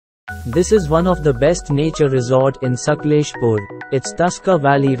This is one of the best nature resort in Sakleshpur. It's Tusker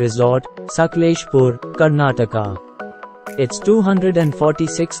Valley Resort, Sakleshpur, Karnataka. It's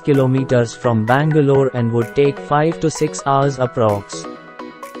 246 kilometers from Bangalore and would take 5 to 6 hours approx.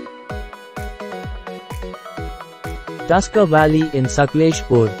 Tusker Valley in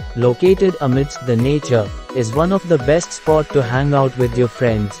Sakleshpur, located amidst the nature, is one of the best spots to hang out with your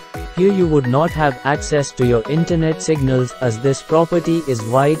friends. Here you would not have access to your internet signals as this property is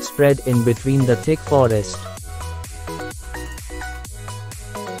widespread in between the thick forest.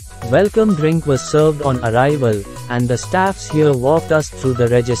 Welcome drink was served on arrival, and the staffs here walked us through the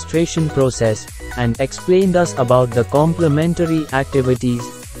registration process, and explained us about the complimentary activities,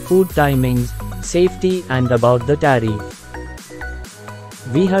 food timings, safety and about the tariff.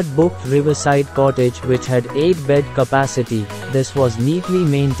 We had booked Riverside Cottage which had 8-bed capacity. This was neatly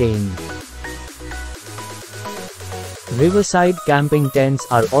maintained. Riverside camping tents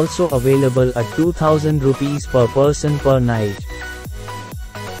are also available at 2000 rupees per person per night.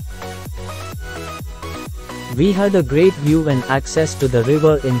 We had a great view and access to the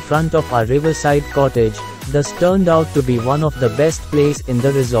river in front of our Riverside Cottage. This turned out to be one of the best places in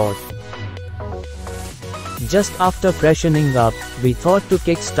the resort. Just after freshening up, we thought to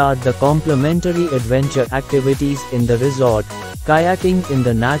kickstart the complimentary adventure activities in the resort, kayaking in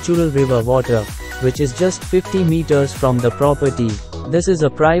the natural river water, which is just 50 meters from the property. This is a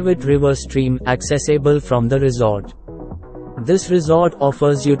private river stream accessible from the resort. This resort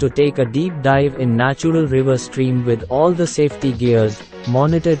offers you to take a deep dive in natural river stream with all the safety gears,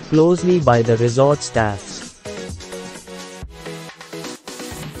 monitored closely by the resort staffs.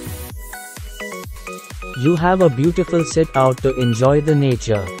 You have a beautiful sit-out to enjoy the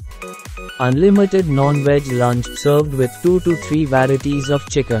nature. Unlimited non-veg lunch served with 2 to 3 varieties of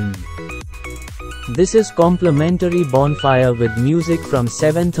chicken. This is complimentary bonfire with music from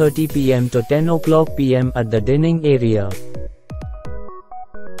 7:30 p.m. to 10 o'clock p.m. at the dining area.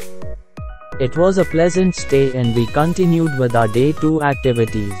 It was a pleasant stay and we continued with our day 2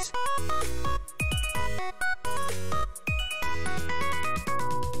 activities.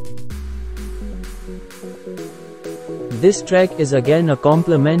 This trek is again a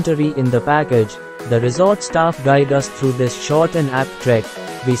complimentary in the package. The resort staff guide us through this short and apt trek.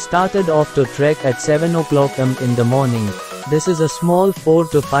 We started off to trek at 7 o'clock in the morning. This is a small 4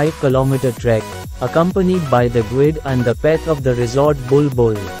 to 5 kilometer trek, accompanied by the guide and the pet of the resort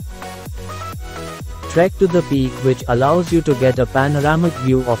Bulbul. Trek to the peak which allows you to get a panoramic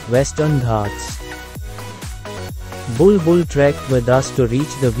view of Western Ghats. Bulbul trekked with us to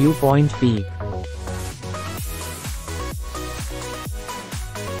reach the viewpoint peak.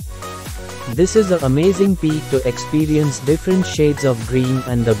 This is an amazing peak to experience different shades of green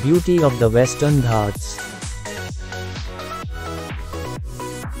and the beauty of the Western Ghats.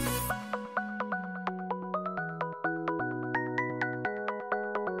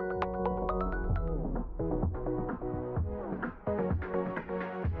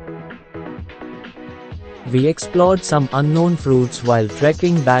 We explored some unknown fruits while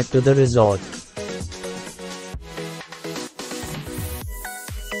trekking back to the resort.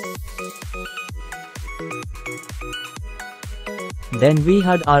 Then we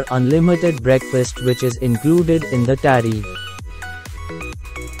had our unlimited breakfast which is included in the tariff.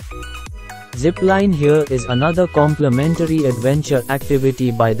 Zipline here is another complimentary adventure activity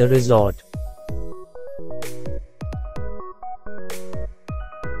by the resort.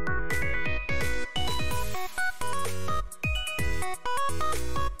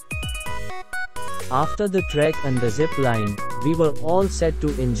 After the trek and the zipline, we were all set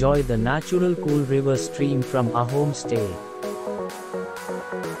to enjoy the natural cool river stream from our homestay.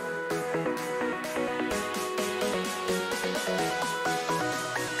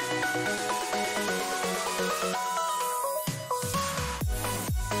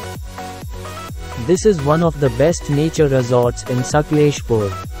 This is one of the best nature resorts in Sakleshpur.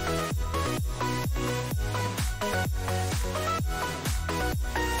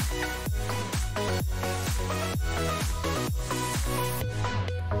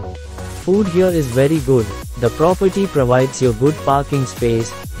 Food here is very good. The property provides you good parking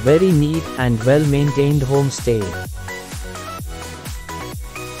space, very neat and well-maintained homestay.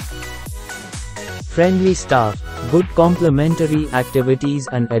 Friendly staff, good complimentary activities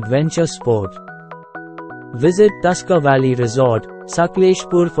and adventure sport. Visit Tusker Valley Resort,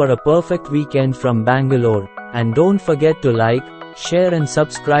 Sakleshpur for a perfect weekend from Bangalore, and don't forget to like, share and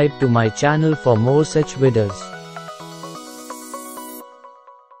subscribe to my channel for more such videos.